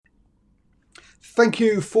Thank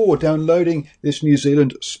you for downloading this New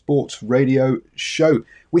Zealand Sports Radio show.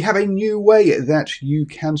 We have a new way that you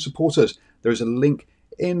can support us. There is a link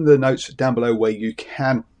in the notes down below where you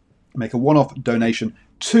can make a one-off donation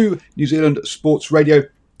to New Zealand Sports Radio.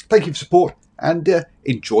 Thank you for support and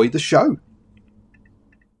enjoy the show.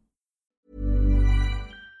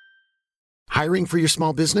 Hiring for your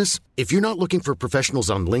small business? If you're not looking for professionals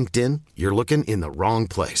on LinkedIn, you're looking in the wrong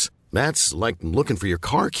place. That's like looking for your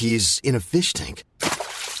car keys in a fish tank.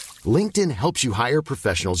 LinkedIn helps you hire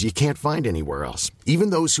professionals you can't find anywhere else, even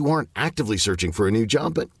those who aren't actively searching for a new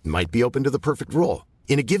job but might be open to the perfect role.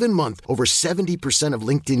 In a given month, over 70% of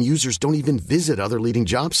LinkedIn users don't even visit other leading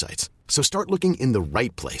job sites. So start looking in the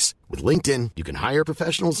right place. With LinkedIn, you can hire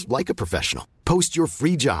professionals like a professional. Post your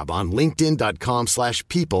free job on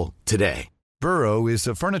linkedin.com/people today. Burrow is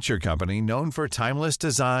a furniture company known for timeless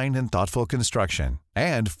design and thoughtful construction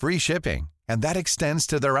and free shipping, and that extends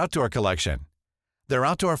to their outdoor collection. Their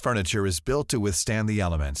outdoor furniture is built to withstand the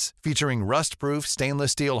elements, featuring rust-proof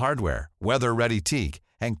stainless steel hardware, weather-ready teak,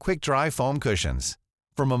 and quick-dry foam cushions.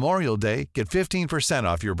 For Memorial Day, get 15%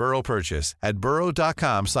 off your Burrow purchase at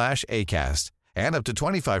burrow.com/acast, and up to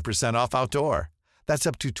 25% off outdoor. That's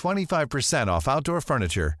up to 25% off outdoor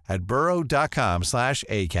furniture at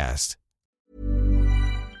burrow.com/acast.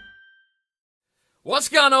 What's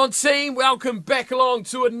going on, team? Welcome back along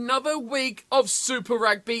to another week of Super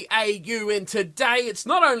Rugby AU. And today, it's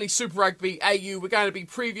not only Super Rugby AU we're going to be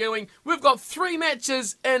previewing. We've got 3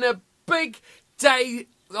 matches in a big day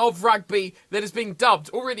of rugby that is being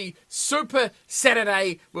dubbed already Super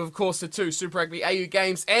Saturday, with, of course, the 2 Super Rugby AU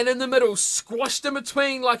games. And in the middle, squashed in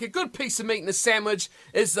between like a good piece of meat in a sandwich,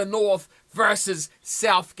 is the North versus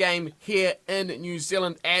South game here in New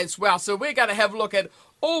Zealand as well. So we're going to have a look at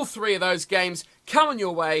all 3 of those games coming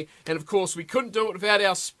your way. And of course, we couldn't do it without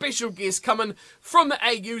our special guest coming from the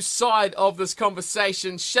AU side of this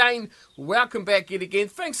conversation. Shane, welcome back yet again.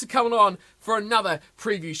 Thanks for coming on for another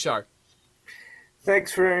preview show.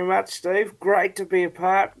 Thanks very much, Steve. Great to be a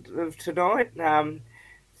part of tonight.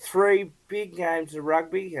 3 big games of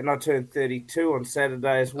rugby, and I turned 32 on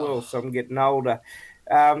Saturday as well, so I'm getting older.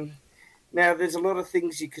 Now, there's a lot of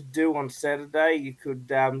things you could do on Saturday. You could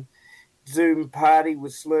Zoom party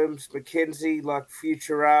with Slurms McKenzie like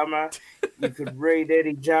Futurama. You could read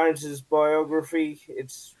Eddie Jones's biography.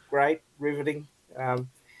 It's great, riveting. I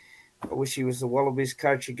wish he was the Wallabies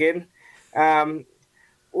coach again.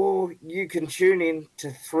 Or you can tune in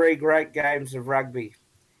to 3 great games of rugby.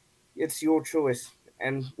 It's your choice.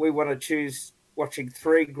 And we want to choose watching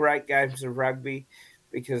 3 great games of rugby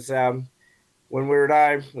because when we're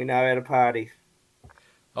at home, we know how to party.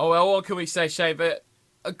 Oh, well, what can we say, Shane? But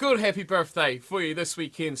a good happy birthday for you this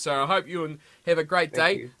weekend. So I hope you have a great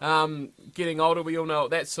day. Getting older, we all know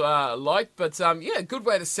what that's like. But yeah, a good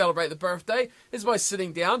way to celebrate the birthday is by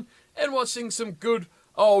sitting down and watching some good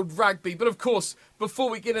old rugby. But of course,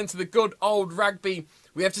 before we get into the good old rugby,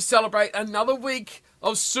 we have to celebrate another week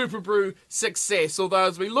of Super Brew success. Although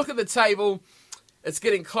as we look at the table, it's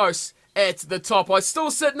getting close at the top. I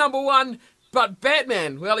still sit number 1. But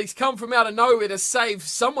Batman, well, he's come from out of nowhere to save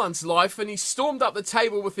someone's life, and he stormed up the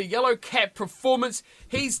table with a yellow cap performance.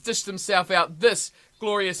 He's dished himself out this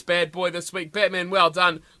glorious bad boy this week. Batman, well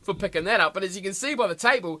done for picking that up. But as you can see by the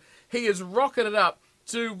table, he is rocking it up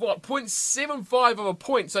to, 0.75 of a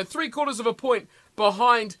point. So 3/4 of a point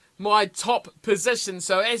behind my top position.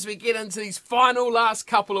 So as we get into these final last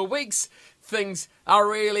couple of weeks, things are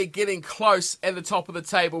really getting close at the top of the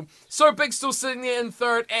table. So Big still sitting there in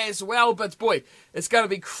 3rd as well, but boy, it's going to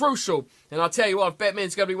be crucial. And I'll tell you what, if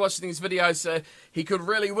Batman's going to be watching these videos, he could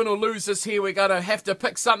really win or lose this here. We're going to have to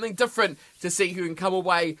pick something different to see who can come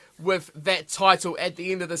away with that title at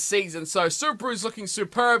the end of the season. So Super Brew's looking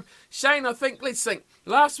superb. Shane, let's think.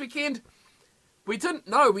 Last weekend, we didn't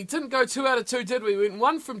go 2 out of 2, did we? We went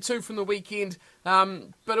 1 from 2 from the weekend, but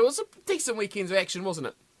it was a decent weekend of action, wasn't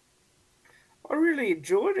it? I really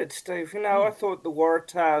enjoyed it, Steve. I thought the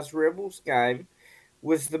Waratahs Rebels game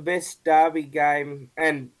was the best derby game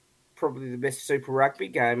and probably the best Super Rugby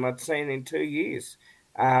game I'd seen in 2 years.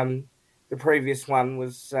 The previous one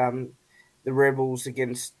was the Rebels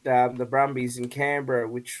against the Brumbies in Canberra,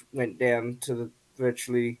 which went down to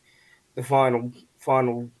virtually the final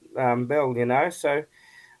bell, So,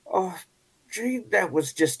 that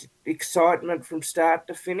was just excitement from start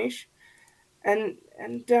to finish. And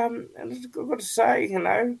I've got to say,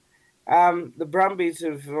 the Brumbies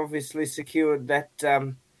have obviously secured that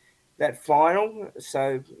final.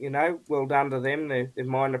 So, well done to them. They're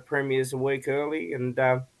minor premiers a week early. And,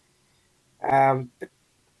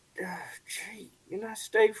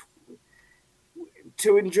 Steve,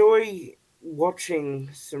 to enjoy watching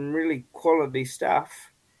some really quality stuff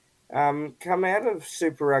come out of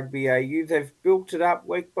Super Rugby AU. They've built it up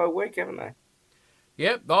week by week, haven't they?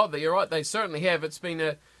 Yep, you're right. They certainly have. It's been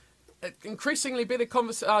a increasingly better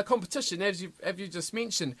competition, as you just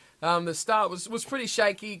mentioned. The start was pretty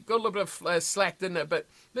shaky, got a little bit of slack, didn't it? But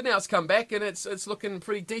now it's come back, and it's looking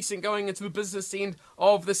pretty decent going into the business end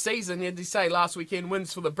of the season. And as you say, last weekend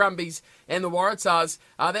wins for the Brumbies and the Waratahs.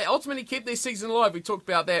 They ultimately kept their season alive. We talked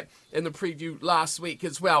about that in the preview last week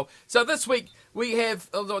as well. So this week we have,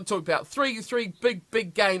 I'll talk about three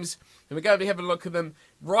big games, and we're going to be having a look at them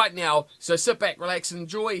right now. So sit back, relax, and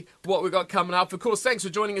enjoy what we've got coming up. Of course, thanks for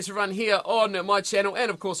joining us everyone here on my channel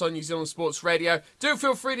and, of course, on New Zealand Sports Radio. Do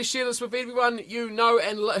feel free to share this with everyone you know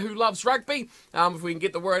and who loves rugby. If we can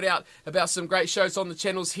get the word out about some great shows on the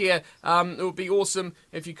channels here, it would be awesome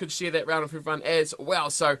if you could share that around with everyone as well.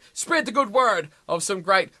 So spread the good word of some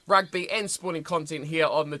great rugby and sporting content here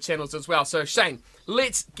on the channels as well. So, Shane,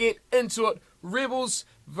 let's get into it. Rebels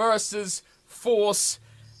versus Force.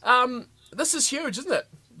 This is huge, isn't it?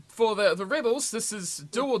 For the Rebels, this is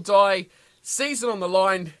do or die, season on the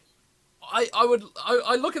line.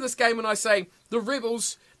 I look at this game and I say, the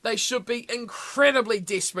Rebels, they should be incredibly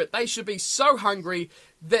desperate. They should be so hungry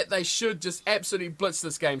that they should just absolutely blitz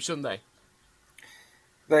this game, shouldn't they?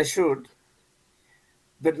 They should.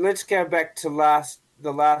 But let's go back to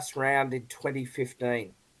the last round in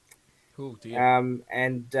 2015. Oh dear.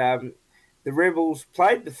 The Rebels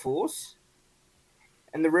played the Force,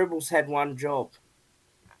 and the Rebels had one job: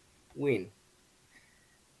 win.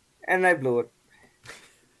 And they blew it.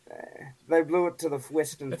 They blew it to the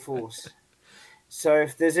Western Force. So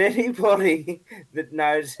if there's anybody that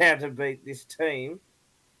knows how to beat this team,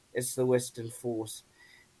 it's the Western Force.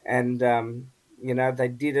 And, they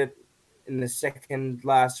did it in the second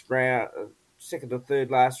or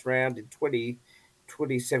third last round in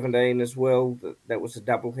 2017 as well. That was a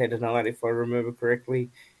doubleheader night, if I remember correctly.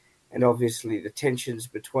 And obviously the tensions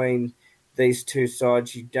between these two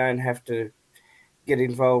sides, you don't have to get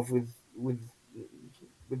involved with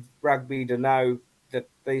rugby to know that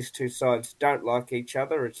these two sides don't like each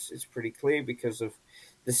other. It's pretty clear because of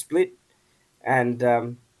the split. And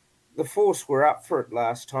the Force were up for it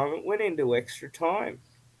last time. It went into extra time.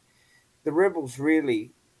 The Rebels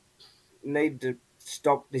really need to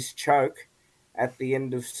stop this choke at the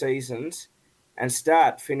end of seasons and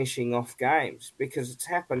start finishing off games, because it's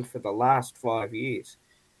happened for the last 5 years.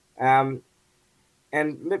 And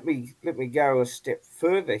let me go a step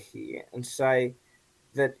further here and say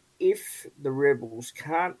that if the Rebels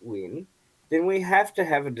can't win, then we have to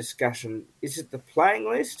have a discussion. Is it the playing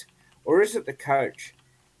list or is it the coach?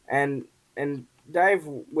 And Dave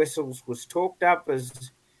Wessels was talked up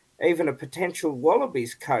as even a potential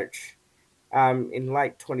Wallabies coach in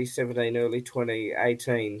late 2017, early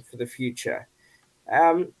 2018 for the future.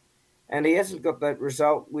 And he hasn't got that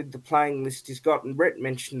result with the playing list he's got. And Brett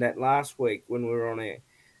mentioned that last week when we were on air.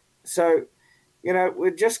 So,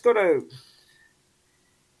 we've just got to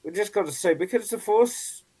see, because the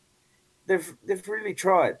Force, they've really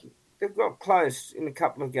tried. They've got close in a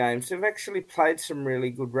couple of games. They've actually played some really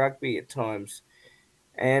good rugby at times.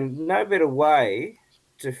 And no better way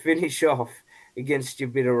to finish off against your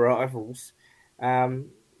bitter rivals.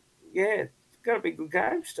 It's going to be a good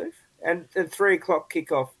game, Steve. And the 3 o'clock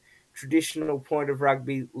kickoff, traditional point of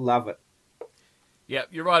rugby, love it. Yeah,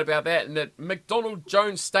 you're right about that. And at McDonald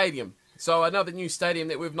Jones Stadium. So another new stadium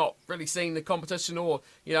that we've not really seen the competition or,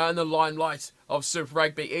 in the limelight of Super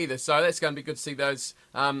Rugby either. So that's going to be good to see those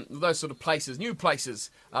sort of places, new places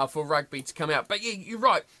for rugby to come out. But yeah, you're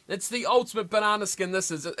right. It's the ultimate banana skin.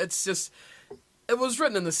 It was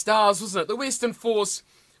written in the stars, wasn't it? The Western Force,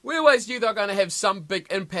 we always knew they were going to have some big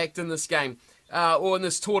impact in this game, or in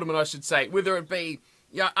this tournament, I should say, whether it be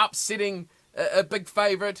upsetting a big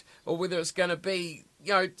favourite, or whether it's going to be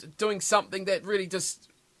doing something that really just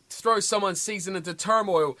throws someone's season into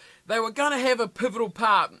turmoil. They were going to have a pivotal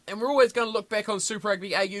part, and we're always going to look back on Super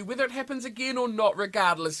Rugby AU, whether it happens again or not,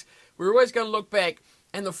 regardless. We're always going to look back,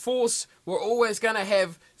 and the Force were always going to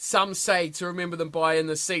have some say to remember them by in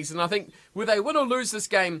this season. I think whether they win or lose this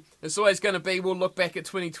game, it's always going to be, we'll look back at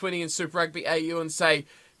 2020 in Super Rugby AU and say,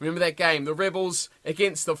 remember that game, the Rebels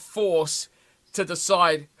against the Force, to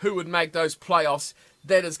decide who would make those playoffs.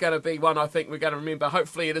 That is going to be one I think we're going to remember.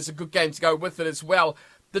 Hopefully it is a good game to go with it as well.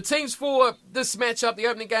 The teams for this matchup, the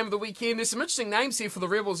opening game of the weekend, there's some interesting names here for the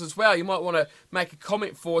Rebels as well. You might want to make a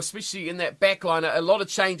comment for, especially in that backline. A lot of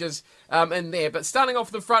changes in there. But starting off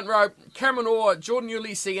the front row, Cameron Orr, Jordan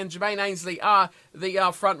Ulysses and Jermaine Ainsley are the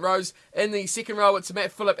front rows. In the second row, it's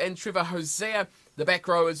Matt Phillip and Trevor Hosea. The back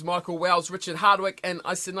row is Michael Wells, Richard Hardwick and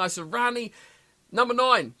Isanisa Rani. Number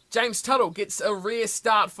 9, James Tuttle gets a rare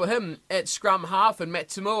start for him at scrum half, and Matt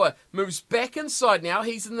Tamua moves back inside now.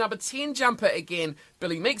 He's the number 10 jumper again.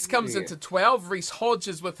 Billy Meeks comes into 12. Reece Hodge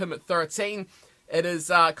is with him at 13. It is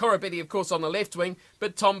Korobetti, of course, on the left wing,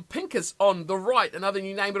 but Tom Pincus on the right. Another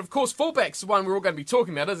new name, but of course, fullback's the one we're all going to be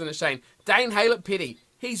talking about, isn't it, Shane? Dane Haylett-Petty.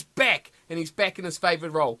 He's back, and he's back in his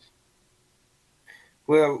favourite role.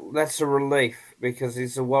 Well, that's a relief because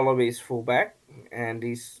he's a Wallabies fullback, and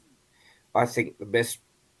he's, I think, the best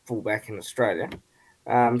fullback in Australia.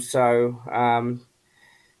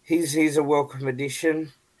 He's a welcome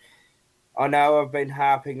addition. I know I've been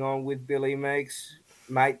harping on with Billy Meeks.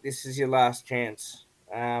 Mate, this is your last chance.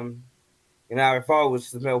 If I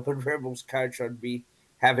was the Melbourne Rebels coach, I'd be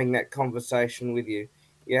having that conversation with you.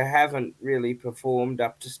 You haven't really performed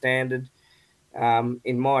up to standard,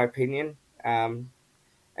 in my opinion.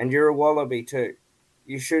 And you're a Wallaby too.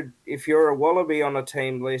 You should, if you're a Wallaby on a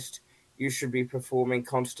team list, you should be performing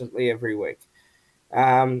constantly every week.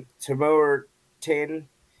 Tamua 10.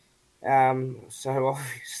 So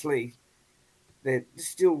obviously they're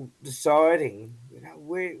still deciding,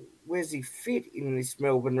 where's he fit in this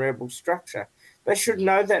Melbourne Rebels structure. They should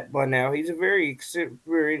know that by now. He's a very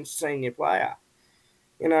experienced senior player.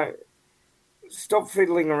 Stop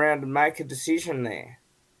fiddling around and make a decision there.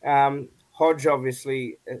 Hodge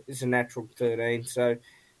obviously is a natural 13, so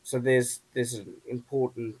there's an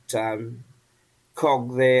important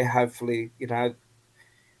cog there, hopefully,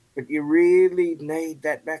 but you really need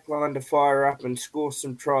that back line to fire up and score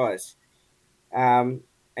some tries. And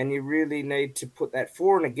you really need to put that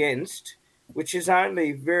for and against, which is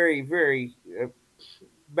only very, very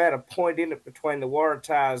about a point in it between the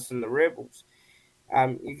Waratahs and the Rebels.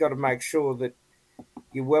 You've got to make sure that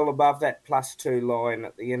you're well above that +2 line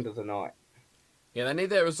at the end of the night. Yeah, they need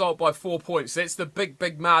that result by 4 points. That's the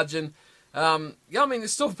big margin.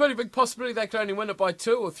 There's still a pretty big possibility they could only win it by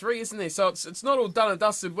 2 or 3, isn't there? So it's not all done and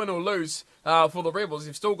dusted, win or lose for the Rebels.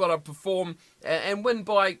 You've still got to perform and win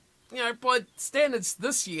by standards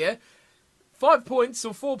this year. 5 points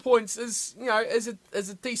or 4 points is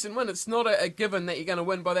a decent win. It's not a given that you're going to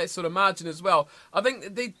win by that sort of margin as well. I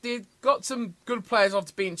think they've got some good players off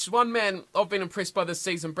the bench. One man I've been impressed by this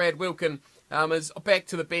season, Brad Wilkin, is back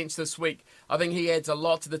to the bench this week. I think he adds a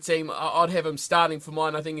lot to the team. I'd have him starting for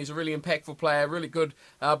mine. I think he's a really impactful player, really good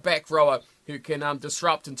back rower who can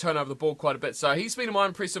disrupt and turn over the ball quite a bit. So he's been my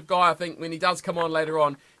impressive guy. I think when he does come on later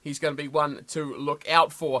on, he's going to be one to look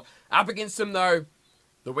out for. Up against him, though,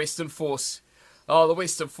 the Western Force. Oh, the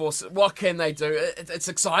Western Force, what can they do? It's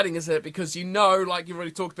exciting, isn't it? Because like you've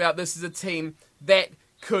already talked about, this is a team that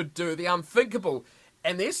could do the unthinkable.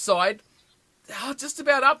 And their side, just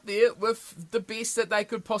about up there with the best that they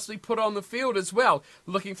could possibly put on the field as well.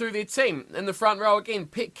 Looking through their team, in the front row again,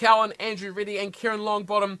 Pet Cowan, Andrew Reddy and Kieran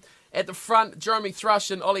Longbottom. At the front, Jeremy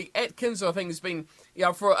Thrush and Ollie Atkins, who I think has been,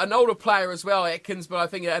 for an older player as well, Atkins, but I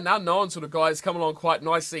think an unknown sort of guy has come along quite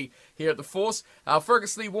nicely here at the Force.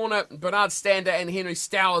 Fergus Lee Warner, Bernard Stander and Henry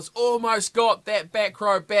Stowers almost got that back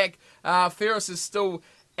row back. Ferris is still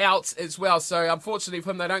out as well, so unfortunately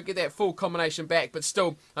for him, they don't get that full combination back, but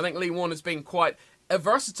still, I think Lee Warner's been quite a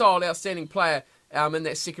versatile, outstanding player in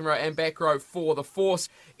that second row and back row for the Force.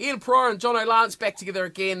 Ian Pryor and John O'Lance back together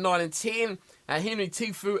again, 9 and 10. Henry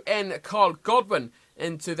Tifu and Kyle Godwin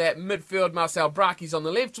into that midfield. Marcel Braki's on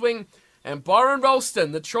the left wing. And Byron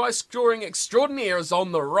Ralston, the try-scoring extraordinaire, is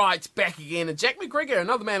on the right, back again. And Jack McGregor,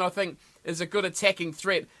 another man I think is a good attacking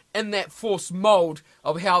threat in that Force mould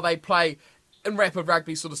of how they play in rapid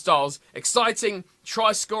rugby sort of styles. Exciting,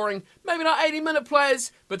 try-scoring, maybe not 80-minute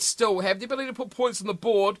players, but still have the ability to put points on the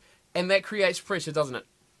board, and that creates pressure, doesn't it?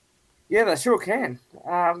 Yeah, they sure can.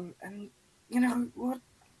 And you know what?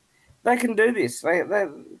 They can do this.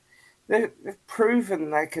 They've proven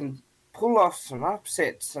they can pull off some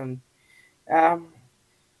upsets, and I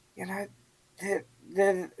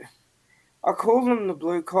call them the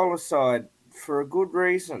blue collar side for a good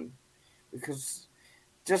reason, because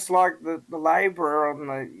just like the labourer on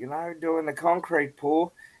the doing the concrete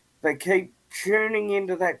pour, they keep tuning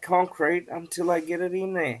into that concrete until they get it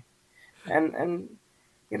in there, and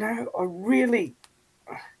I really,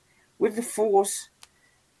 with the Force,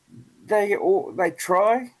 they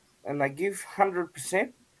try and they give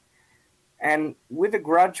 100%. And with a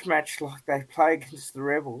grudge match like they play against the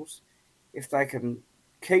Rebels, if they can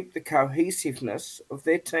keep the cohesiveness of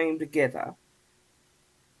their team together,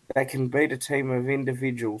 they can beat a team of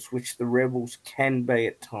individuals, which the Rebels can be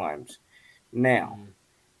at times. Now,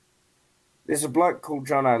 there's a bloke called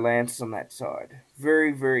John O'Lance on that side.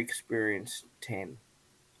 Very, very experienced 10.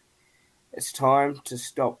 It's time to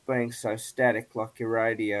stop being so static like your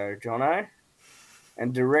radio, Jono,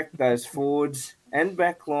 and direct those forwards and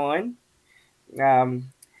back line to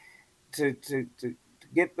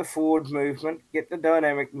get the forward movement, get the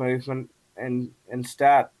dynamic movement, and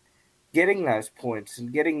start getting those points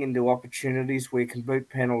and getting into opportunities where you can boot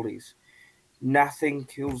penalties. Nothing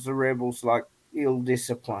kills the Rebels like ill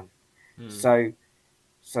discipline. So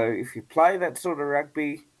if you play that sort of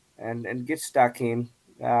rugby and get stuck in,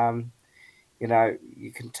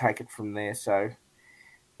 you can take it from there. So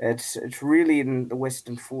it's really in the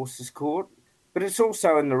Western Forces court, but it's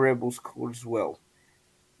also in the Rebels court as well.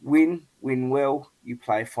 Win well, you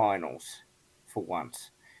play finals for once.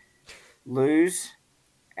 Lose,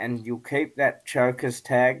 and you'll keep that chokers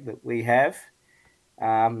tag that we have,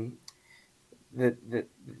 that the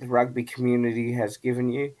rugby community has given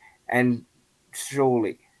you, and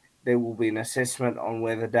surely there will be an assessment on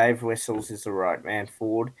whether Dave Wessels is the right man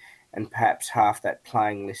forward, and perhaps half that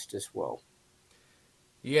playing list as well.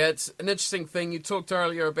 Yeah, it's an interesting thing. You talked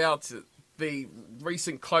earlier about the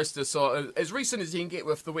recent closeness, or as recent as you can get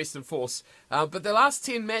with the Western Force. But the last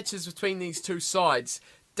 10 matches between these two sides,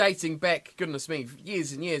 dating back, goodness me,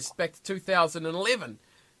 years and years, back to 2011,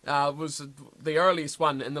 was the earliest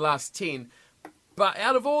one in the last 10. But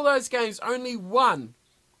out of all those games, only one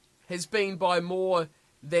has been by more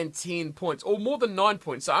than 10 points, or more than 9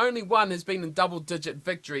 points. So only one has been in double-digit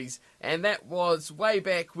victories, and that was way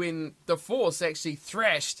back when the Force actually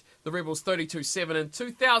thrashed the Rebels 32-7 in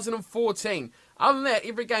 2014. Other than that,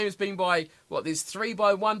 every game has been by, there's 3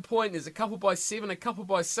 by 1 point, there's a couple by 7, a couple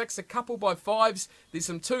by 6, a couple by 5s, there's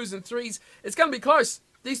some 2s and 3s. It's going to be close.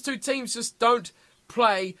 These two teams just don't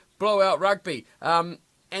play blowout rugby, and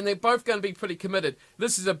they're both going to be pretty committed.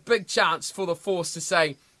 This is a big chance for the Force to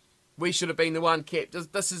say, we should have been the one kept.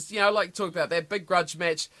 This is, like talk about that big grudge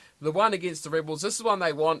match, the one against the Rebels. This is one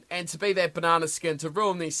they want, and to be that banana skin, to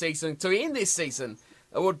ruin their season, to end their season,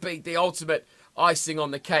 it would be the ultimate icing on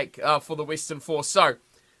the cake for the Western Force. So,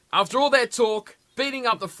 after all that talk, beating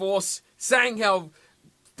up the Force, saying how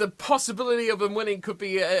the possibility of them winning could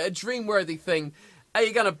be a dream-worthy thing, are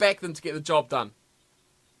you going to back them to get the job done?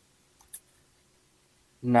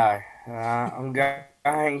 No. I'm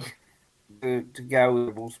going to go with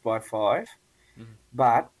Rebels by 5.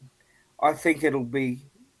 But I think it'll be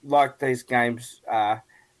like these games, a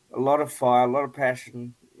lot of fire, a lot of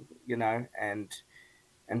passion, and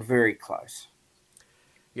very close.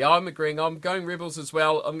 Yeah, I'm agreeing. I'm going Rebels as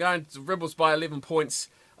well. I'm going to Rebels by 11 points.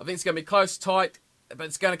 I think it's going to be close, tight, but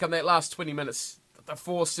it's going to come that last 20 minutes. The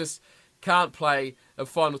Force just can't play a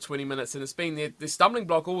final 20 minutes, and it's been their stumbling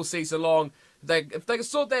block all season long. If they can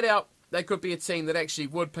sort that out, they could be a team that actually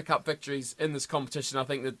would pick up victories in this competition. I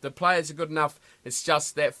think that the players are good enough. It's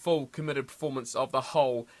just that full committed performance of the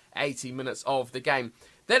whole 80 minutes of the game.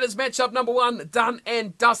 That is matchup number 1, done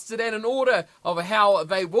and dusted, and in order of how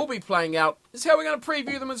they will be playing out is how we're going to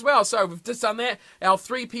preview them as well. So we've just done that. Our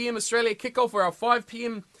 3 p.m. Australia kickoff, or our 5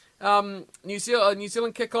 p.m. New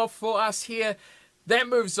Zealand kickoff for us here. That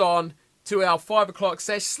moves on to our 5 o'clock /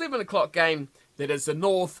 7 o'clock game. That is the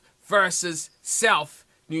North versus South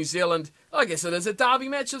New Zealand. I guess it is a derby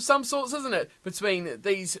match of some sorts, isn't it? Between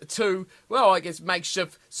these two,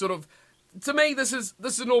 makeshift sort of. To me, this is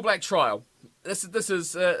an All Black trial. This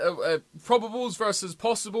is probables versus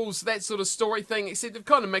possibles, that sort of story thing, except they've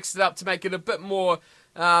kind of mixed it up to make it a bit more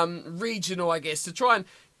regional, I guess, to try and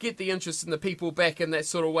get the interest in the people back in that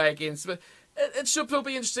sort of way again. But it should still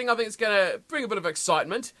be interesting. I think it's going to bring a bit of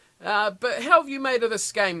excitement. But how have you made of this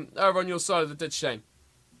game over on your side of the ditch, Shane?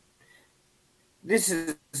 This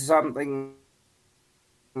is something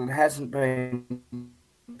that hasn't been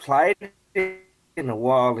played in a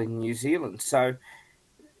while in New Zealand. So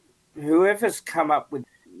whoever's come up with,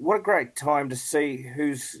 what a great time to see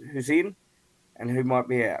who's in and who might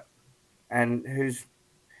be out, and who's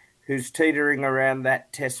teetering around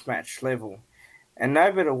that test match level. And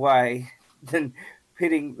no better way than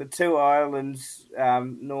pitting the two islands,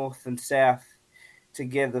 North and South,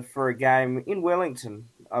 together for a game in Wellington.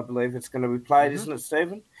 I believe it's going to be played, isn't it,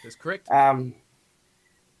 Stephen? That's correct. So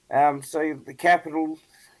the capital,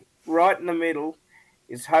 right in the middle,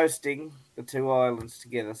 is hosting the two islands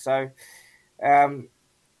together. So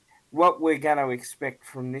what we're going to expect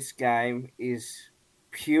from this game is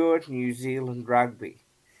pure New Zealand rugby.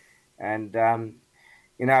 And,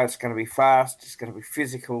 it's going to be fast. It's going to be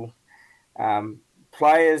physical.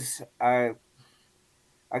 Players are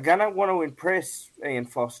going to want to impress Ian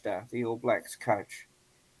Foster, the All Blacks coach.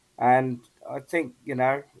 And I think,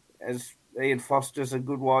 as Ian Foster's a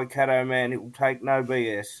good Waikato man, it will take no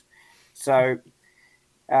BS. So,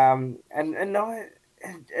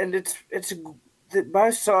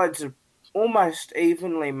 both sides are almost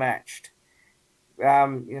evenly matched.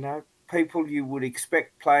 people you would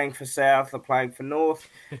expect playing for South are playing for North.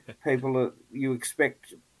 People that you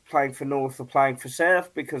expect playing for North are playing for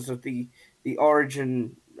South because of the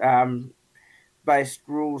origin based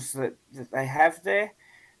rules that they have there.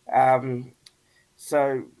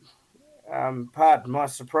 Pardon my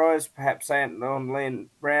surprise, perhaps on Len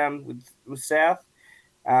Brown with South.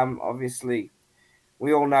 Obviously,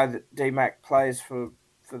 we all know that D-Mac plays for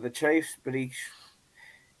the Chiefs, but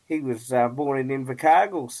he was born in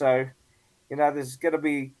Invercargill, so there's going to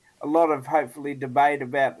be a lot of hopefully debate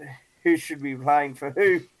about who should be playing for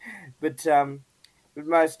who, but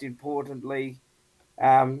most importantly,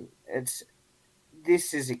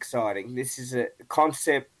 this is exciting. This is a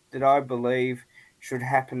concept that I believe should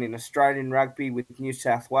happen in Australian rugby with New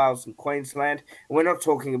South Wales and Queensland. And we're not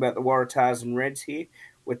talking about the Waratahs and Reds here.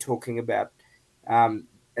 We're talking about an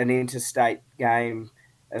interstate game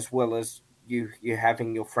as well as you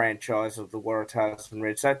having your franchise of the Waratahs and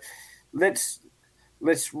Reds. So let's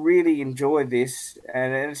really enjoy this.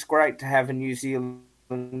 And it's great to have a New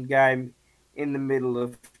Zealand game in the middle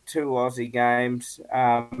of two Aussie games.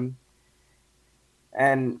 And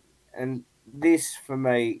this, for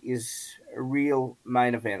me, is a real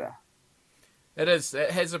main eventer. It is.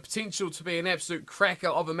 It has a potential to be an absolute cracker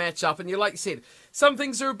of a matchup. And like you said, some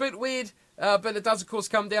things are a bit weird, but it does, of course,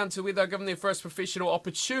 come down to whether they're given their first professional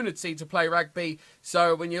opportunity to play rugby.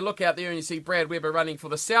 So when you look out there and you see Brad Weber running for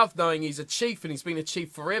the South, knowing he's a Chief and he's been a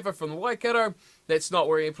Chief forever from the Waikato, that's not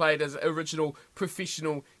where he played his original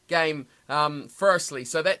professional game firstly.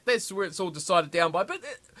 So that's where it's all decided down by. But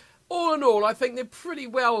all in all, I think they're pretty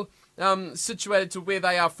well situated to where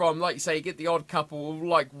they are from. Like you say, you get the odd couple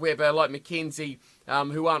like Weber, like McKenzie,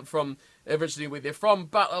 who aren't from originally where they're from.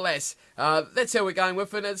 But alas, that's how we're going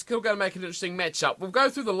with it. And it's still going to make an interesting matchup. We'll go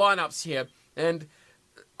through the lineups here, and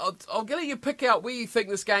I'll get you pick out where you think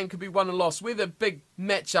this game could be won and lost, where the big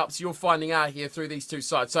matchups you're finding are here through these two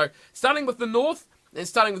sides. So starting with the North, and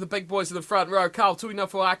starting with the big boys in the front row, Carl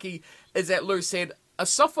Tuinafuaki is at loose head.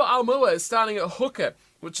 Asafa Aumua is starting at hooker,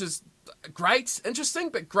 which is great, interesting,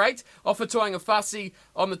 but great. Ofa Tuangafasi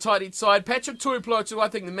on the tight head side. Patrick Tuipulotu, I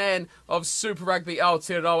think the man of Super Rugby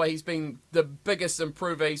Aotearoa. He's been the biggest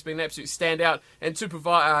improver. He's been an absolute standout. And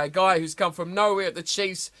a guy who's come from nowhere at the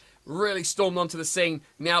Chiefs, really stormed onto the scene.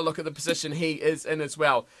 Now look at the position he is in as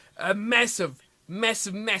well. A massive,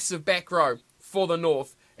 massive, massive back row for the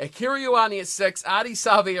North. Akira Ioane at 6, Ardie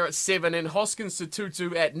Savea at 7, and Hoskins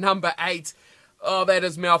Sotutu at number 8. Oh, that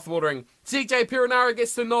is mouth-watering. TJ Perenara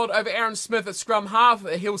gets the nod over Aaron Smith at scrum half.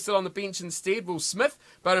 He'll sit on the bench instead. Will Smith?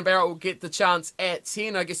 Beauden Barrett will get the chance at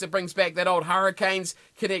 10. I guess it brings back that old Hurricanes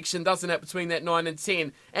connection, doesn't it, between that 9 and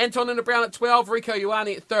 10. Anton Brown at 12. Rieko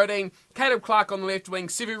Ioane at 13. Caleb Clark on the left wing.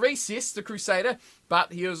 Sevu Reece, yes, the Crusader,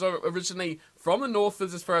 but he was originally from the North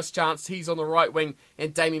as his first chance. He's on the right wing.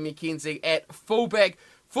 And Damien McKenzie at fullback.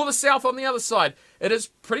 For the South on the other side, it is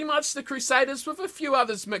pretty much the Crusaders with a few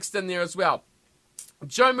others mixed in there as well.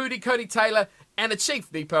 Joe Moody, Cody Taylor, and a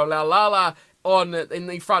Chief, Nepo Laulala, in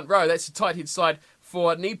the front row. That's the tight head side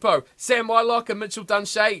for Nepo. Sam Wylock and Mitchell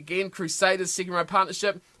Dunshea, again, Crusaders, second row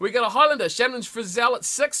partnership. We got a Highlander, Shannon Frizzell at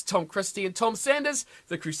 6, Tom Christie and Tom Sanders.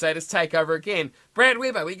 The Crusaders take over again. Brad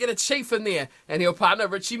Weber, we get a Chief in there, and he'll partner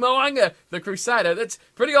Richie Mo'unga, the Crusader. That's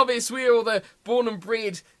pretty obvious where all the born and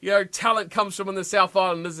bred, talent comes from in the South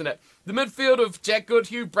Island, isn't it? The midfield of Jack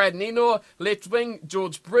Goodhue, Brad Nenor, left wing,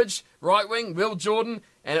 George Bridge, right wing, Will Jordan,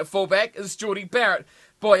 and at fullback is Geordie Barrett.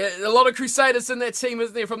 Boy, a lot of Crusaders in that team,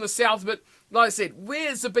 isn't there, from the South, but like I said,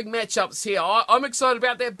 where's the big matchups here? I'm excited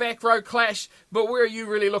about that back row clash, but where are you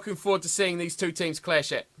really looking forward to seeing these two teams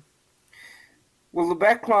clash at? Well, the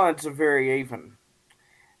back lines are very even,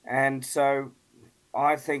 and so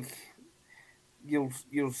I think you'll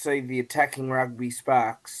see the attacking rugby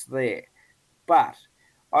sparks there. But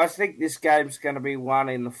I think this game's going to be won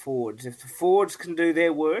in the forwards. If the forwards can do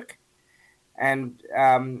their work and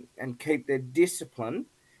keep their discipline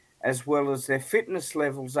as well as their fitness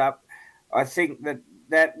levels up, I think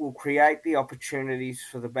that will create the opportunities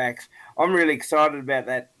for the backs. I'm really excited about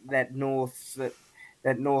that North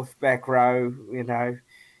back row.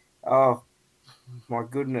 Oh my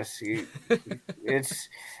goodness,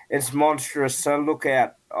 it's monstrous. So look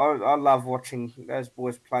out! I love watching those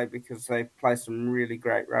boys play because they play some really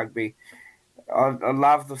great rugby. I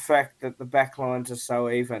love the fact that the back lines are so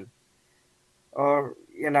even.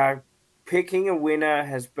 Picking a winner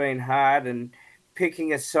has been hard, and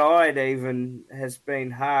picking a side even has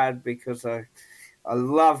been hard because I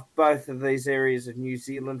love both of these areas of New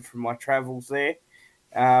Zealand from my travels there.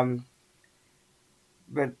 But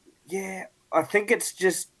yeah, I think it's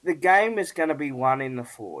just the game is going to be won in the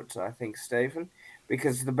forwards, I think, Stephen,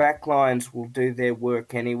 because the back lines will do their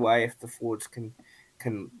work anyway if the forwards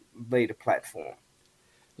can lead a platform.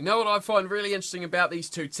 You know what I find really interesting about these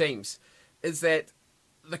two teams is that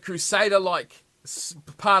the Crusader-like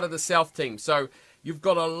part of the South team. So you've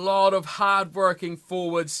got a lot of hard-working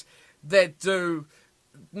forwards that do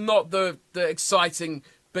not the exciting,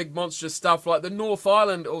 big, monstrous stuff like the North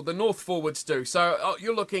Island or the North forwards do. So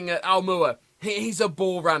you're looking at Aumua. He's a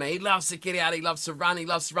ball runner. He loves to get out. He loves to run. He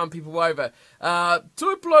loves to run people over.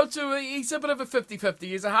 Tuipulotu, he's a bit of a 50-50.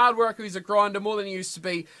 He's a hard worker. He's a grinder more than he used to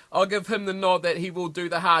be. I'll give him the nod that he will do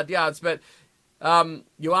the hard yards. But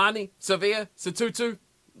Ioane, Savea, Satutu,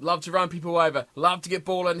 love to run people over. Love to get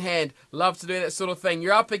ball in hand. Love to do that sort of thing.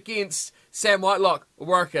 You're up against Sam Whitelock, a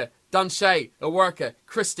worker. Dunshea, a worker.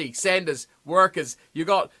 Christie, Sanders, workers. You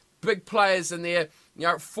got big players in there.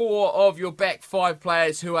 4 of your back 5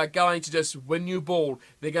 players who are going to just win you ball.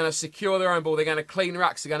 They're going to secure their own ball. They're going to clean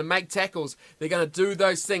rucks. They're going to make tackles. They're going to do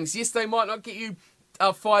those things. Yes, they might not get you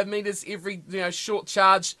 5 metres every short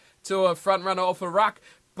charge to a front runner off a ruck,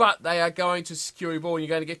 but they are going to secure your ball. You're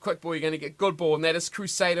going to get quick ball. You're going to get good ball, and that is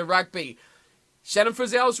Crusader rugby. Shannon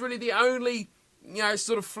Frizzell is really the only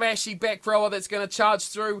sort of flashy back rower that's going to charge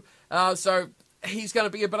through. So he's going to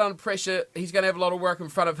be a bit under pressure. He's going to have a lot of work in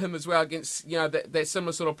front of him as well against, that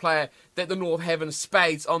similar sort of player that the North have in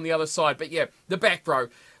spades on the other side. But yeah, the back row,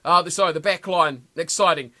 the back line,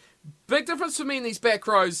 exciting. Big difference for me in these back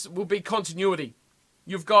rows will be continuity.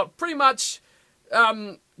 You've got pretty much,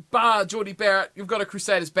 bar Geordie Barrett, you've got a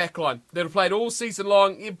Crusaders back line that have played all season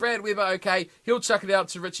long. Yeah, Brad Weber, okay, he'll chuck it out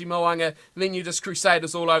to Richie Mo'unga, and then you just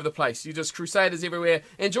Crusaders all over the place. You just Crusaders everywhere,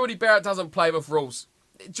 and Geordie Barrett doesn't play with rules.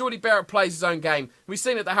 Geordie Barrett plays his own game. We've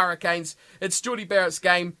seen it at the Hurricanes. It's Geordie Barrett's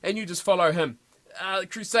game, and you just follow him.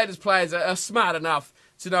 Crusaders players are smart enough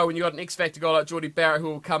to know when you've got an X-Factor guy like Geordie Barrett who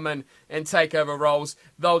will come in and take over roles,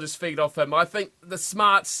 they'll just feed off him. I think the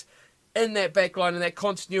smarts in that backline and that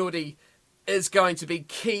continuity is going to be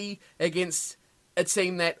key against a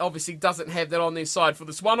team that obviously doesn't have that on their side. For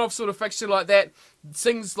this one-off sort of fixture like that,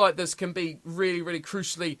 things like this can be really, really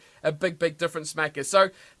crucially a big, big difference maker. So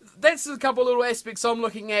that's a couple of little aspects I'm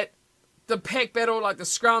looking at. The pack battle, like the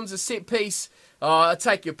scrums, the set piece,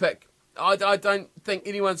 take your pick. I don't think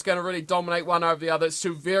anyone's going to really dominate one over the other. It's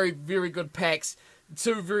 2 very, very good packs,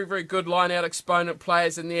 2 very, very good line-out exponent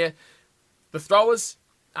players in there. The throwers,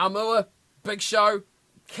 Aumua, big show.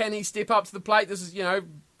 Can he step up to the plate? This is,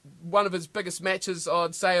 one of his biggest matches,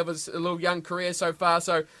 I'd say, of his little young career so far.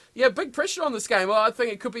 So, yeah, big pressure on this game. Well, I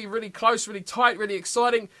think it could be really close, really tight, really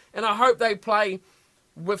exciting. And I hope they play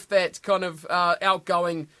with that kind of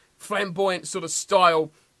outgoing, flamboyant sort of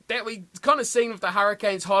style that we kind of seen with the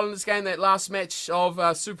Hurricanes Highlanders game, that last match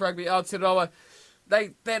of Super Rugby Aotearoa.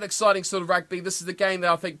 That exciting sort of rugby. This is the game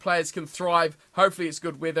that I think players can thrive. Hopefully it's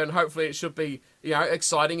good weather, and hopefully it should be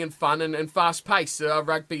exciting and fun and fast-paced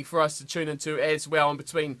rugby for us to tune into as well in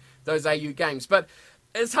between those AU games. But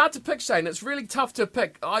it's hard to pick, Shane. It's really tough to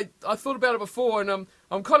pick. I thought about it before, and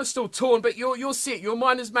I'm kind of still torn. But you're set. Your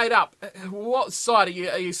mind is made up. What side are you?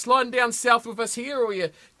 Are you sliding down south with us here, or are you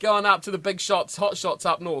going up to the big shots, hot shots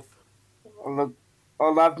up north? Look, I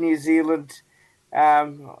love New Zealand.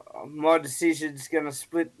 My decision's going to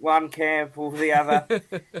split one camp or the other.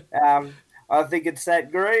 I think it's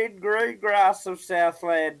that green grass of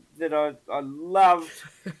Southland that I loved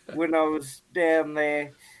when I was down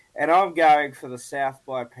there. And I'm going for the South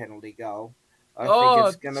by penalty goal. I think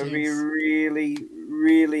it's going to be really,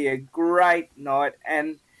 really a great night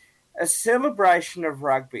and a celebration of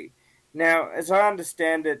rugby. Now, as I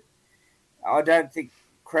understand it, I don't think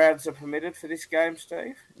crowds are permitted for this game,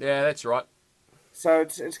 Steve. Yeah, that's right. So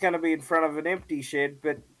it's going to be in front of an empty shed,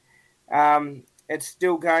 but it's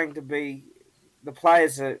still going to be the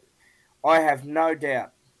players that I have no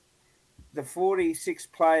doubt. The 46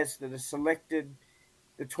 players that are selected,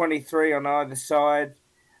 the 23 on either side,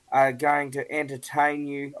 are going to entertain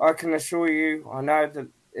you. I can assure you, I know that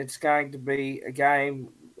it's going to be a game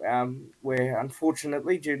where,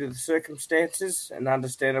 unfortunately, due to the circumstances, and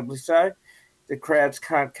understandably so, the crowds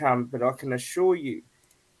can't come. But I can assure you,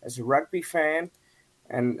 as a rugby fan,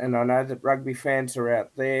 and I know that rugby fans are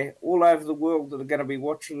out there all over the world that are going to be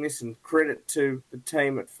watching this, and credit to the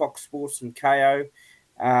team at Fox Sports and KO.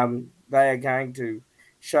 They are going to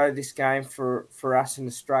show this game for us in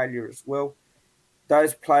Australia as well.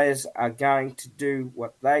 Those players are going to do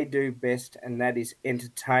what they do best, and that is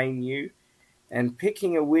entertain you. And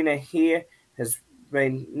picking a winner here has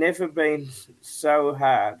never been so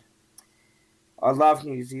hard. I love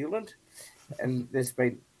New Zealand, and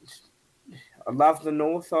I love the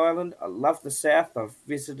North Island. I love the South. I've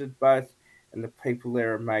visited both, and the people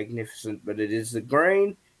there are magnificent. But it is the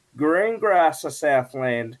green Greengrass of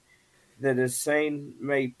Southland that has seen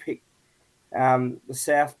me pick the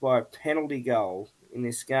South by a penalty goal in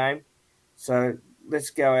this game. So let's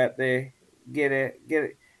go out there,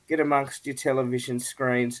 get amongst your television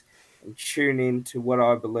screens and tune in to what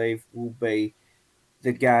I believe will be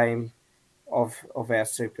the game of our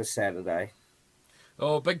Super Saturday.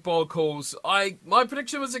 Oh, big ball calls. My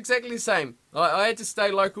prediction was exactly the same. I had to stay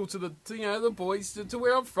local to the boys, to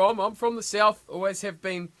where I'm from. I'm from the south, always have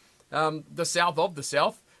been the south of the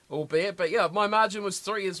south, albeit. But yeah, my margin was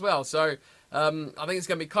 3 as well. So I think it's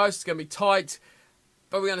going to be close, it's going to be tight,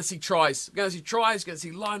 but we're going to see tries. We're going to see tries, we're going to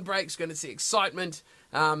see line breaks, we're going to see excitement,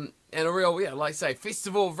 and a real, like I say,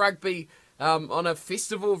 festival of rugby on a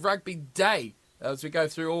festival of rugby day. As we go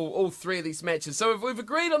through all 3 of these matches. So we've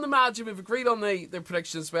agreed on the margin, we've agreed on the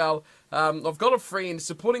prediction as well. I've got a friend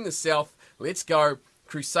supporting the South. Let's go.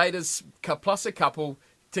 Crusaders plus a couple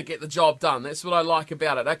to get the job done. That's what I like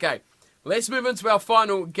about it. Okay, let's move into our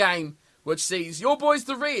final game, which sees your boys,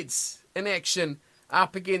 the Reds, in action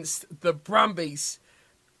up against the Brumbies.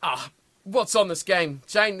 What's on this game?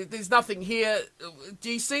 Jane, there's nothing here. Do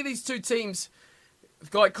you see these two teams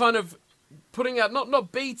kind of putting out,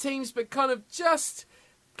 not B teams, but kind of just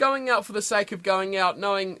going out for the sake of going out,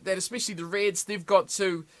 knowing that especially the Reds, they've got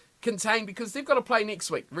to contain, because they've got to play next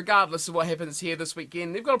week, regardless of what happens here this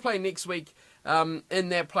weekend. They've got to play next week in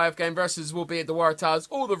that playoff game versus, will be at the Waratahs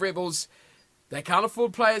or the Rebels. They can't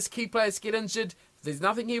afford key players get injured. There's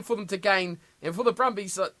nothing here for them to gain. And for the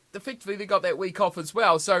Brumbies, effectively, they got that week off as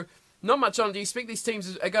well. So not much on. Do you expect these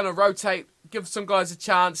teams are going to rotate, give some guys a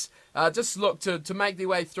chance, just look to make their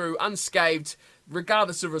way through unscathed,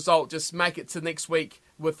 regardless of result, just make it to next week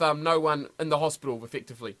with no one in the hospital,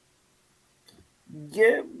 effectively?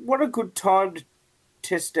 Yeah, what a good time to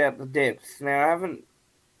test out the depth. Now, I haven't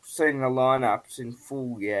seen the lineups in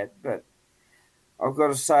full yet, but I've got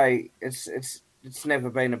to say it's never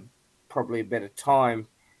been probably a better time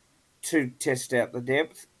to test out the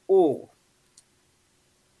depth. Or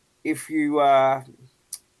if you are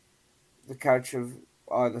the coach of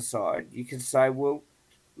either side, you can say, well,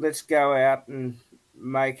 let's go out and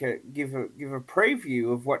give a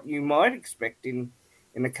preview of what you might expect in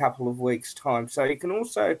a couple of weeks' time. So you can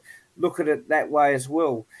also look at it that way as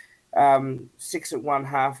well. 6 at one,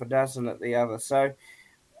 half a dozen at the other. So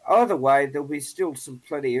either way, there'll be still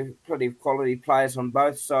plenty of quality players on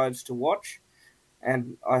both sides to watch.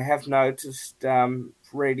 And I have noticed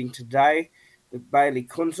reading today that Bailey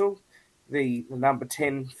Kunzel, the number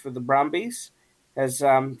 10 for the Brumbies, has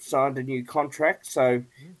signed a new contract. So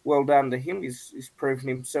well done to him. He's proven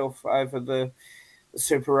himself over the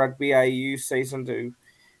Super Rugby AU season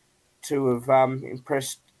to have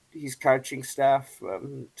impressed his coaching staff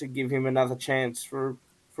to give him another chance for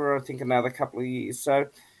I think another couple of years. So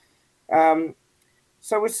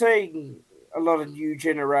we're seeing a lot of new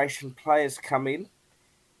generation players come in,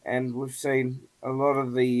 and we've seen a lot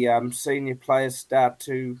of the senior players start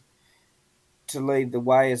to lead the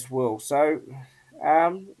way as well. So,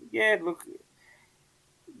 look,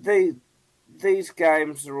 these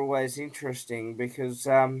games are always interesting because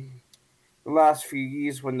the last few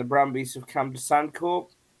years when the Brumbies have come to Suncorp,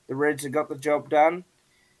 the Reds have got the job done.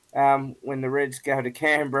 When the Reds go to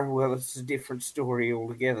Canberra, well, it's a different story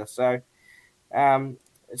altogether. So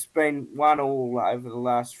it's been 1-1 over the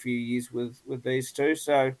last few years with these two.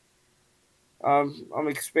 So I'm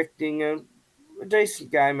expecting a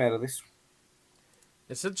decent game out of this.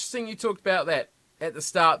 It's interesting you talked about that at the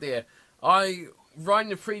start there. I,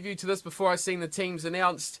 writing a preview to this before I seen the teams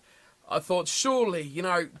announced, I thought surely,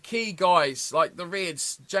 key guys like the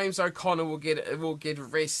Reds, James O'Connor will get a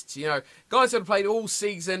rest. Guys that have played all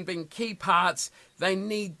season, been key parts. They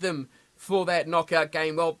need them for that knockout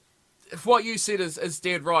game. Well, if what you said is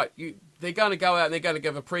dead right, they're going to go out and they're going to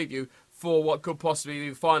give a preview for what could possibly be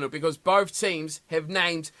the final, because both teams have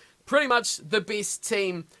named pretty much the best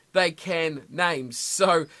team they can name.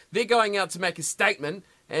 So they're going out to make a statement,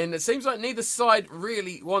 and it seems like neither side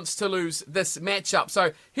really wants to lose this matchup.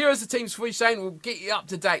 So here is the teams for you, Shane. We'll get you up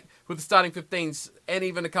to date with the starting 15s and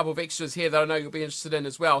even a couple of extras here that I know you'll be interested in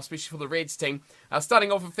as well, especially for the Reds team.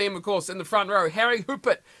 Starting off with them, of course, in the front row, Harry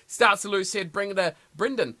Hupert starts the loose head, bringing to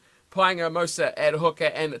Brendan Paenga-Amosa at hooker,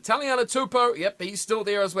 and Taliana Tupou, yep, he's still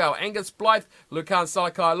there as well. Angus Blythe, Lukan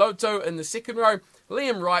Salaikai-Loto in the second row,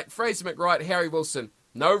 Liam Wright, Fraser McWright, Harry Wilson.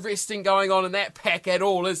 No resting going on in that pack at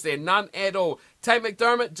all, is there? None at all. Tate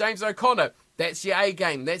McDermott, James O'Connor. That's your A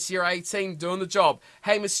game. That's your A team doing the job.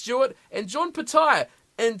 Hamish Stewart and John Petaia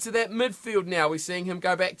into that midfield now. We're seeing him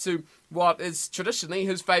go back to what is traditionally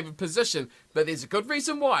his favourite position. But there's a good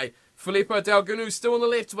reason why. Filippo Delgunu still on the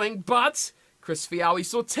left wing, but Chris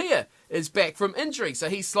Fiawi-Sortia is back from injury, so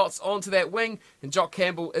he slots onto that wing, and Jock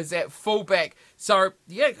Campbell is at fullback. So,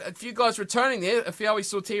 yeah, a few guys returning there.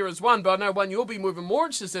 Fiawi-Sortia is one, but I know one you'll be moving more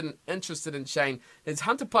interested in, Shane, is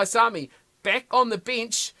Hunter Paisami back on the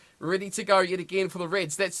bench, ready to go yet again for the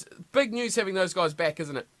Reds. That's big news having those guys back,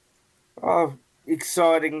 isn't it? Oh,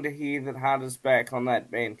 exciting to hear that Hunter's back on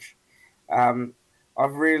that bench.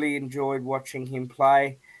 I've really enjoyed watching him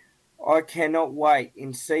play. I cannot wait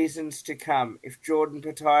in seasons to come, if Jordan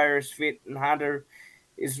Petaia is fit and Hunter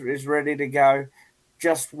is ready to go,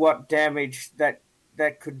 just what damage that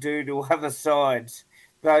could do to other sides.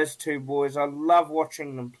 Those two boys, I love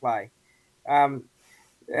watching them play. And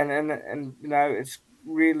you know, it's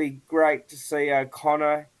really great to see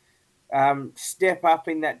O'Connor step up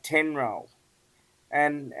in that 10 role.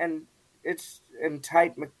 And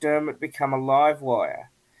Tate McDermott become a live wire.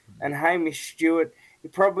 And Hamish Stewart, he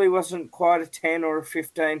probably wasn't quite a 10 or a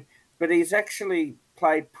 15, but he's actually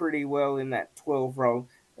played pretty well in that 12 role.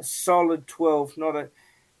 A solid 12, not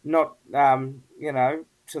you know,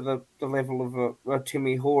 to the level of a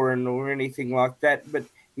Timmy Horan or anything like that, but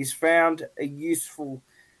he's found a useful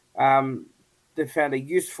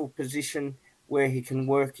position where he can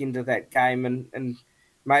work into that game, and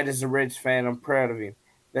mate, as a Reds fan, I'm proud of him.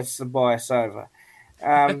 That's the bias over.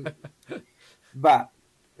 But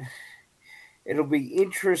it'll be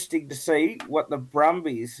interesting to see what the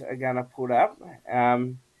Brumbies are going to put up,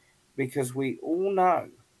 because we all know,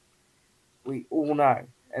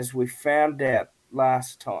 as we found out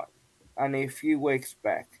last time, only a few weeks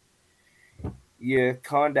back, you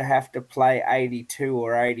kind of have to play 82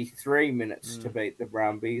 or 83 minutes to beat the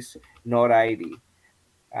Brumbies, not 80.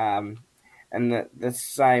 And the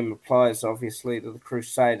same applies, obviously, to the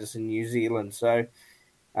Crusaders in New Zealand. So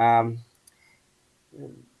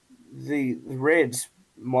the Reds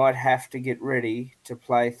might have to get ready to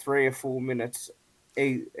play 3 or 4 minutes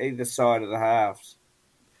either side of the halves.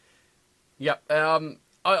 Yep.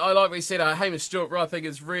 I like what you said, Hamish Stewart, I think,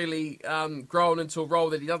 has really grown into a role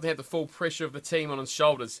that he doesn't have the full pressure of the team on his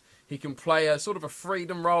shoulders. He can play a sort of a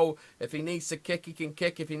freedom role. If he needs to kick, he can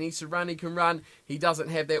kick. If he needs to run, he can run. He doesn't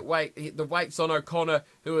have that weight. The weight's on O'Connor,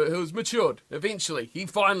 who's matured eventually. He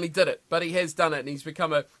finally did it, but he has done it, and he's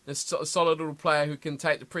become a solid little player who can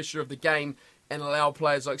take the pressure of the game and allow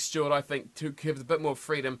players like Stewart, I think, to give a bit more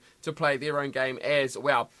freedom to play their own game as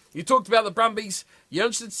well. You talked about the Brumbies. You're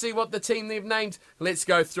interested to see what the team they've named? Let's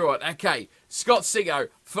go through it. Okay, Scott Sego,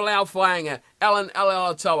 Folau Fainga, Alan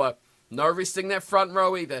Alatoa. No resting that front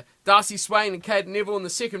row either. Darcy Swain and Caden Neville in the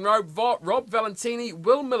second row. Rob Valentini,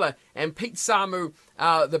 Will Miller and Pete Samu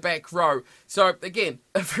the back row. So, again,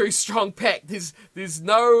 a very strong pack. There's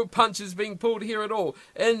no punches being pulled here at all.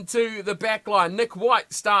 Into the back line, Nick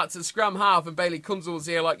White starts at scrum half, and Bailey Kunzel is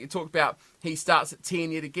there like you talked about. He starts at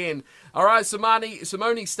 10 yet again. All right,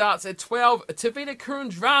 Simone starts at 12. Tavita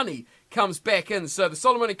Kurandrani comes back in. So the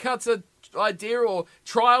Solomon Kata idea or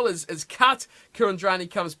trial is cut. Kurandrani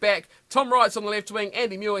comes back. Tom Wright's on the left wing.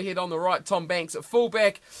 Andy Muirhead on the right. Tom Banks at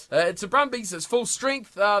fullback. It's a Brumbies. It's full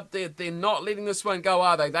strength. They're not letting this one go,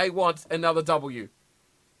 are they? They want another W.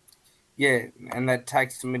 Yeah, and that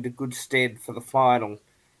takes them into good stead for the final.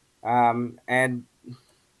 And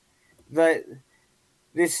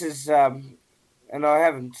this is, and I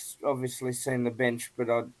haven't obviously seen the bench, but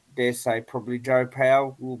I dare say probably Joe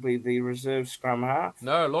Powell will be the reserve scrum half.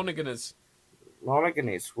 No, Lonergan is.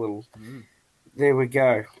 Well, there we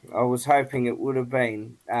go. I was hoping it would have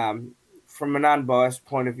been. From an unbiased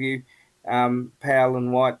point of view, Powell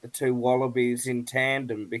and White, the two Wallabies in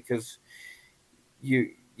tandem, because you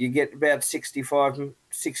get about 55,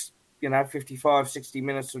 60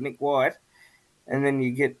 minutes of Nick White, and then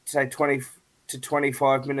you get, say, 20 to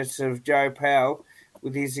 25 minutes of Joe Powell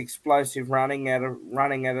with his explosive running out of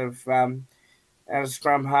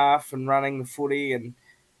scrum half and running the footy, and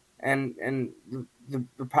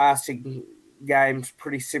the passing game's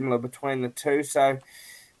pretty similar between the two. So,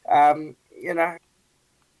 the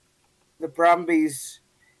Brumbies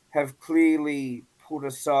have clearly put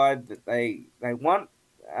aside that they want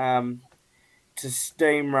to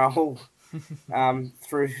steamroll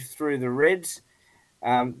through the Reds.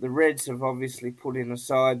 The Reds have obviously put in a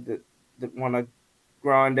side that want to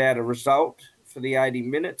grind out a result for the 80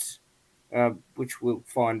 minutes, which we'll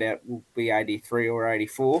find out will be 83 or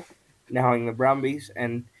 84, knowing the Brumbies,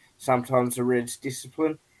 and sometimes the Reds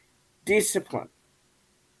discipline. Discipline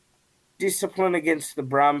against the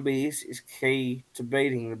Brumbies is key to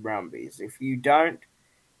beating the Brumbies. If you don't,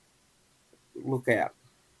 look out.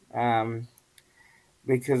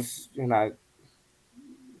 Because,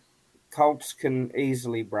 Colts can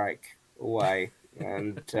easily break away.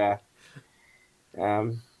 And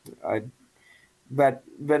But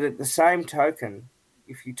at the same token,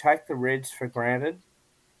 if you take the Reds for granted,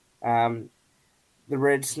 the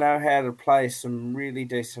Reds know how to play some really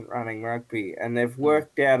decent running rugby, and they've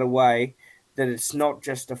worked out a way that it's not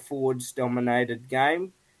just a forwards-dominated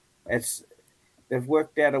game. They've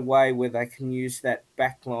worked out a way where they can use that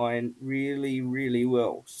back line really, really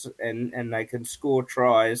well, and they can score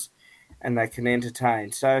tries and they can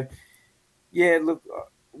entertain. So, yeah, look,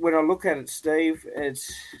 when I look at it, Steve,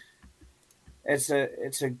 it's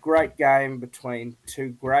a great game between two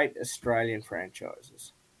great Australian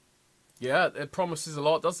franchises. Yeah, it promises a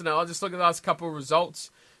lot, doesn't it? I'll just look at the last couple of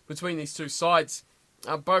results between these two sides.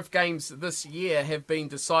 Both games this year have been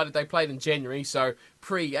decided. They played in January, so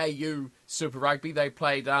pre-AU Super Rugby. They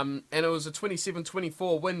played, and it was a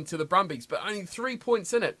 27-24 win to the Brumbies, but only 3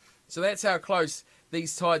 points in it. So that's how close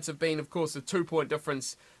these sides have been. Of course, a 2-point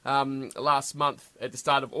difference last month at the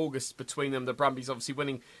start of August between them. The Brumbies obviously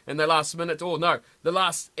winning in the last minute, the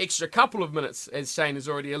last extra couple of minutes, as Shane has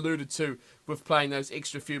already alluded to, with playing those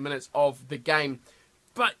extra few minutes of the game.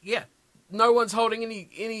 But yeah, no one's holding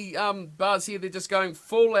any bars here. They're just going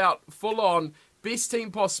full out, full on, best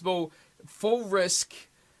team possible, full risk,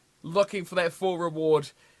 looking for that full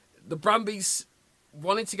reward. The Brumbies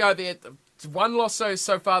wanting to go there. One loss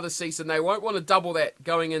so far this season. They won't want to double that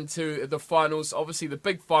going into the finals. Obviously, the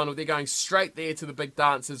big final, they're going straight there to the big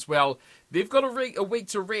dance as well. They've got a week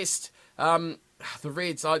to rest. The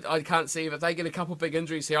Reds, I can't see if they get a couple of big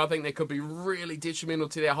injuries here. I think they could be really detrimental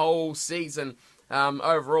to their whole season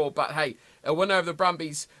overall. But hey, a win over the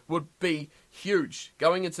Brumbies would be huge.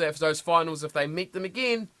 Going into those finals, if they meet them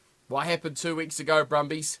again, what happened 2 weeks ago,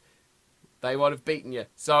 Brumbies? They might have beaten you.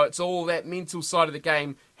 So it's all that mental side of the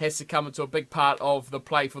game has to come into a big part of the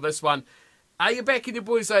play for this one. Are you backing your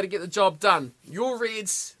boys, though, to get the job done? Your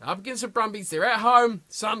Reds up against the Brumbies. They're at home.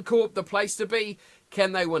 Suncorp, the place to be.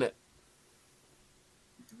 Can they win it?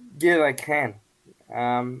 Yeah, they can.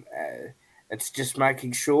 It's just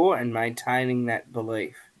making sure and maintaining that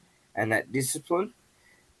belief and that discipline.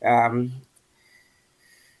 I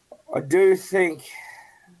do think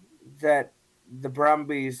that the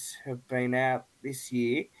Brumbies have been out this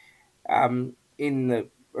year in the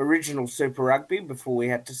original Super Rugby before we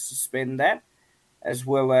had to suspend that, as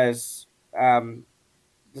well as the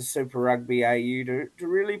Super Rugby AU to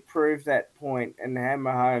really prove that point and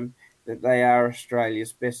hammer home that they are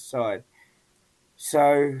Australia's best side.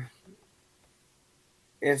 So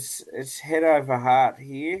it's head over heart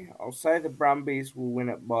here. I'll say the Brumbies will win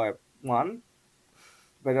it by 1,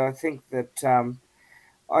 but I think that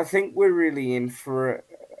I think we're really in for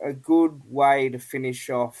a good way to finish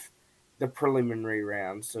off the preliminary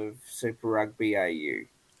rounds of Super Rugby AU.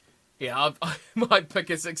 Yeah, my pick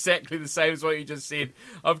is exactly the same as what you just said.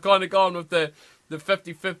 I've kind of gone with the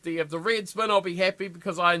 50-50. If the Reds win, I'll be happy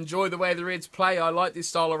because I enjoy the way the Reds play. I like their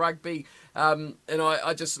style of rugby, and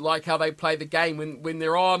I just like how they play the game. When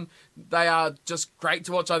they're on, they are just great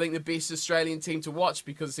to watch. I think the best Australian team to watch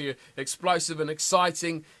because they're explosive and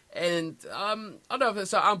exciting. And I don't know if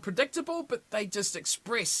it's unpredictable, but they just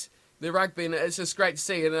express their rugby, and it's just great to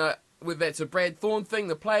see. And whether that's a Brad Thorne thing,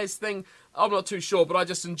 the players thing, I'm not too sure, but I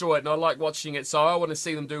just enjoy it, and I like watching it, so I want to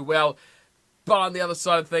see them do well. But on the other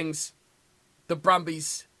side of things, the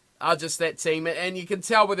Brumbies are just that team, and you can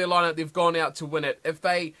tell with their lineup they've gone out to win it. If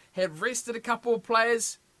they had rested a couple of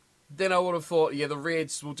players, then I would have thought, yeah, the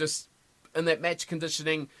Reds will just, in that match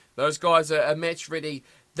conditioning, those guys are match ready.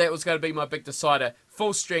 That was going to be my big decider.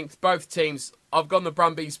 Full strength, both teams. I've gone the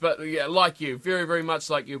Brumbies, but yeah, like you, very, very much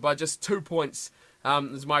like you, by just 2 points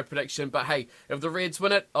is my prediction. But hey, if the Reds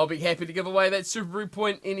win it, I'll be happy to give away that Super Rugby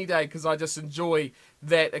point any day because I just enjoy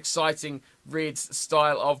that exciting Reds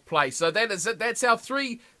style of play. So that is it. That's our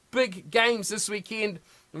 3 big games this weekend.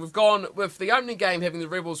 And we've gone with the opening game having the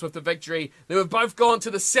Rebels with the victory. Then we've both gone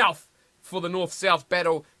to the south for the north-south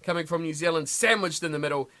battle coming from New Zealand, sandwiched in the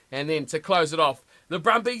middle. And then to close it off, the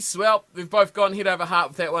Brumbies, well, we've both gone head over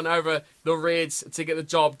heart with that one over the Reds to get the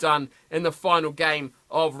job done in the final game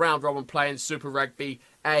of round-robin play in Super Rugby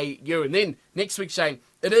AU. And then next week, Shane,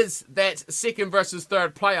 it is that second versus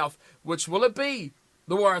third playoff. Which will it be?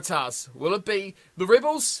 The Waratahs? Will it be the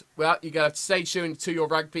Rebels? Well, you got to stay tuned to your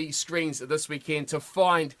rugby screens this weekend to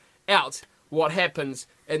find out what happens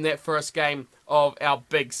in that first game of our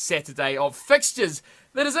big Saturday of fixtures.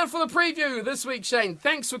 That is it for the preview this week, Shane.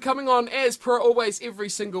 Thanks for coming on, as per always, every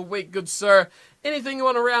single week, good sir. Anything you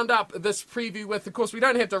want to round up this preview with? Of course, we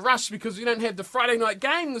don't have to rush because we don't have the Friday night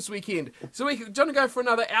game this weekend. So do you want to go for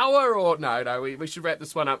another hour or no, we should wrap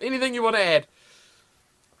this one up. Anything you want to add?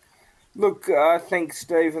 Look, I think,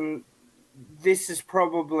 Stephen, this is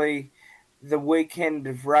probably the weekend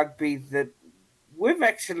of rugby that we've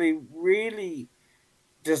actually really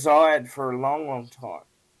desired for a long, long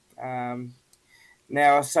time.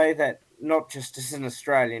 Now, I say that not just as an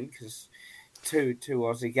Australian, because two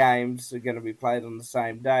Aussie games are going to be played on the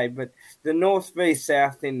same day, but the North v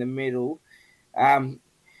South in the middle.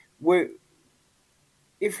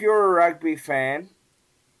 If you're a rugby fan,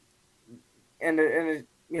 and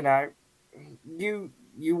you know,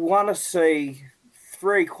 you want to see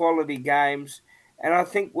 3 quality games, and I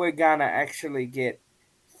think we're going to actually get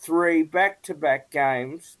 3 back-to-back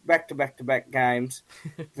games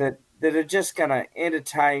that are just going to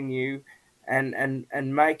entertain you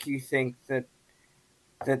and make you think that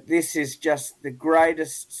this is just the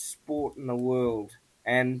greatest sport in the world.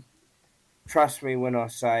 And trust me when I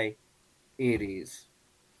say it is.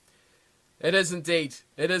 It is indeed.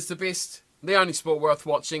 It is the best, the only sport worth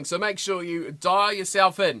watching. So make sure you dial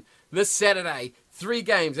yourself in this Saturday. 3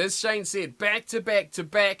 games, as Shane said, back to back to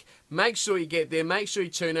back. Make sure you get there. Make sure you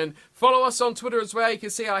tune in. Follow us on Twitter as well. You can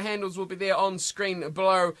see our handles will be there on screen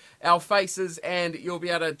below our faces, and you'll be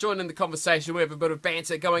able to join in the conversation. We have a bit of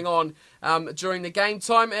banter going on during the game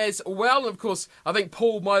time as well. And of course, I think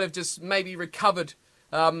Paul might have just maybe recovered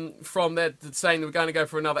from that, saying that we're going to go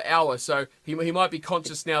for another hour. So he might be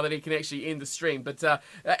conscious now that he can actually end the stream. But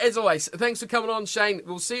as always, thanks for coming on, Shane.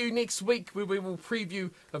 We'll see you next week. We will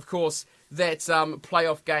preview, of course, that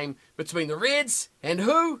playoff game between the Reds and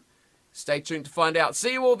who? Stay tuned to find out.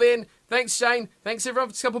 See you all then. Thanks, Shane. Thanks, everyone,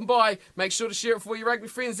 for stopping by. Make sure to share it for your rugby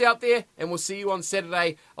friends out there. And we'll see you on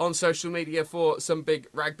Saturday on social media for some big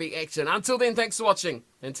rugby action. Until then, thanks for watching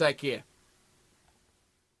and take care.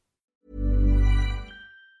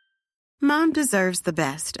 Mom deserves the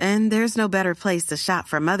best, and there's no better place to shop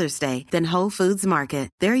for Mother's Day than Whole Foods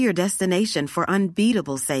Market. They're your destination for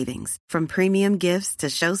unbeatable savings, from premium gifts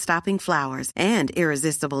to show-stopping flowers and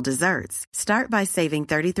irresistible desserts. Start by saving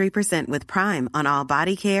 33% with Prime on all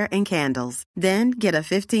body care and candles. Then get a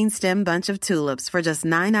 15-stem bunch of tulips for just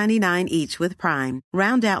 $9.99 each with Prime.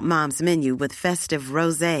 Round out Mom's menu with festive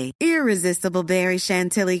rosé, irresistible berry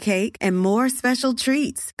chantilly cake, and more special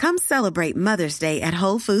treats. Come celebrate Mother's Day at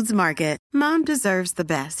Whole Foods Market. Mom deserves the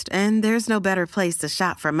best, and there's no better place to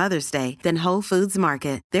shop for Mother's Day than Whole Foods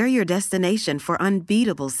Market. They're your destination for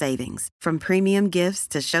unbeatable savings, from premium gifts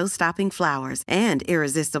to show-stopping flowers and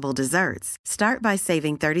irresistible desserts. Start by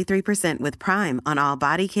saving 33% with Prime on all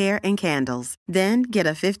body care and candles. Then get a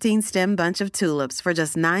 15-stem bunch of tulips for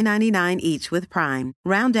just $9.99 each with Prime.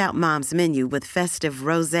 Round out Mom's menu with festive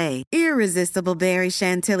rosé, irresistible berry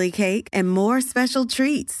chantilly cake, and more special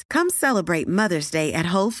treats. Come celebrate Mother's Day at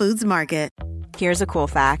Whole Foods Market. Here's a cool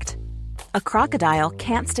fact. A crocodile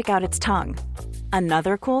can't stick out its tongue.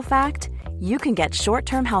 Another cool fact, you can get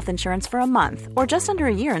short-term health insurance for a month or just under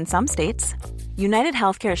a year in some states. United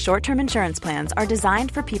Healthcare short-term insurance plans are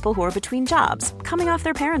designed for people who are between jobs, coming off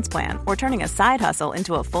their parents' plan, or turning a side hustle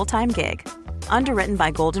into a full-time gig. Underwritten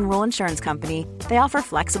by Golden Rule Insurance Company, they offer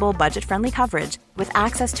flexible, budget-friendly coverage with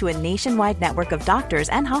access to a nationwide network of doctors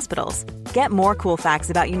and hospitals. Get more cool facts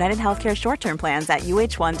about United Healthcare short-term plans at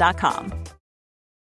uh1.com.